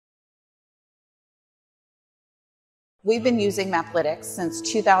We've been using Maplytics since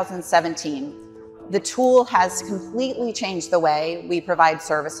 2017. The tool has completely changed the way we provide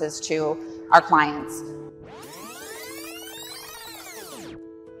services to our clients.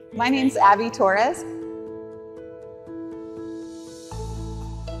 My name's Abby Torres.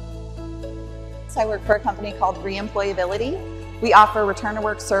 I work for a company called ReEmployAbility. We offer return to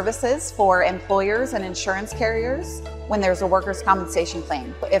work services for employers and insurance carriers when there's a workers' compensation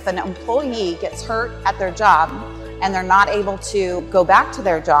claim. If an employee gets hurt at their job and they're not able to go back to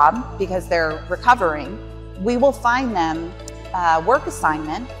their job because they're recovering, we will find them a work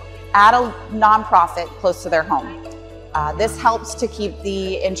assignment at a nonprofit close to their home. This helps to keep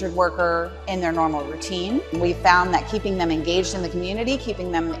the injured worker in their normal routine. We found that keeping them engaged in the community,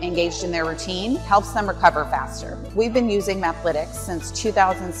 keeping them engaged in their routine, helps them recover faster. We've been using Maplytics since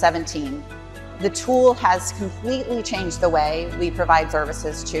 2017. The tool has completely changed the way we provide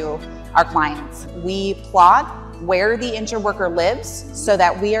services to our clients. We plot where the injured worker lives so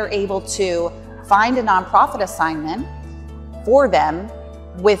that we are able to find a nonprofit assignment for them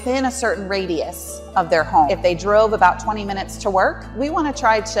within a certain radius of their home. If they drove about 20 minutes to work, we want to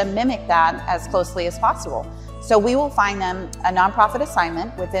try to mimic that as closely as possible. So we will find them a nonprofit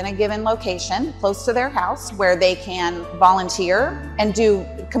assignment within a given location close to their house where they can volunteer and do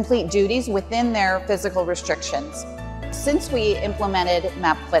complete duties within their physical restrictions. Since we implemented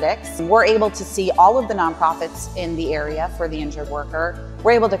Maplytics, we're able to see all of the nonprofits in the area for the injured worker.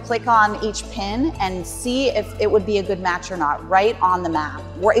 We're able to click on each pin and see if it would be a good match or not right on the map.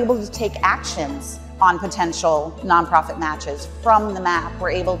 We're able to take actions on potential nonprofit matches from the map.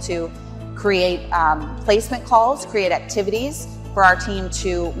 We're able to create placement calls, create activities for our team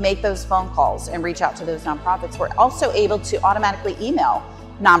to make those phone calls and reach out to those nonprofits. We're also able to automatically email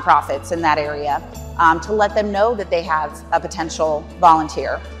nonprofits in that area to let them know that they have a potential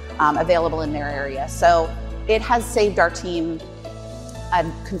volunteer available in their area. So it has saved our team a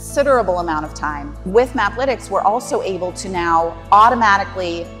considerable amount of time. With Maplytics, we're also able to now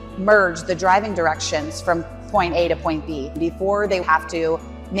automatically merge the driving directions from point A to point B. Before, they have to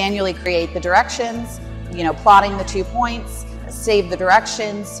manually create the directions, plotting the 2 points, save the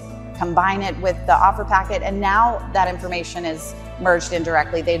directions, combine it with the offer packet, and now that information is merged in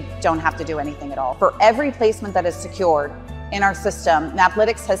directly. They don't have to do anything at all. For every placement that is secured in our system,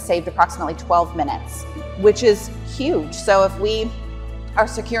 Maplytics has saved approximately 12 minutes, which is huge. So if we are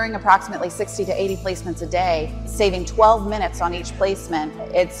securing approximately 60 to 80 placements a day, saving 12 minutes on each placement,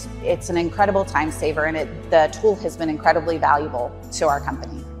 it's an incredible time saver, and the tool has been incredibly valuable to our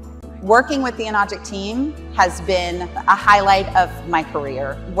company. Working with the Inogic team has been a highlight of my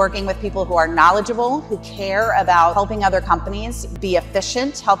career. Working with people who are knowledgeable, who care about helping other companies be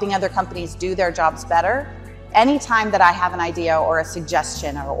efficient, helping other companies do their jobs better. Anytime that I have an idea or a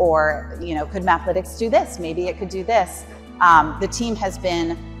suggestion or could Maplytics do this? Maybe it could do this. The team has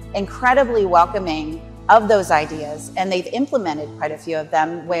been incredibly welcoming of those ideas, and they've implemented quite a few of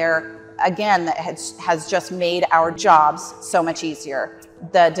them where, again, that has just made our jobs so much easier.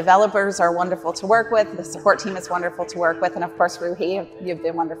 The developers are wonderful to work with, the support team is wonderful to work with, and of course, Ruhi, you've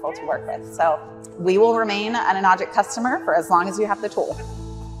been wonderful to work with. So we will remain an Inogic customer for as long as you have the tool.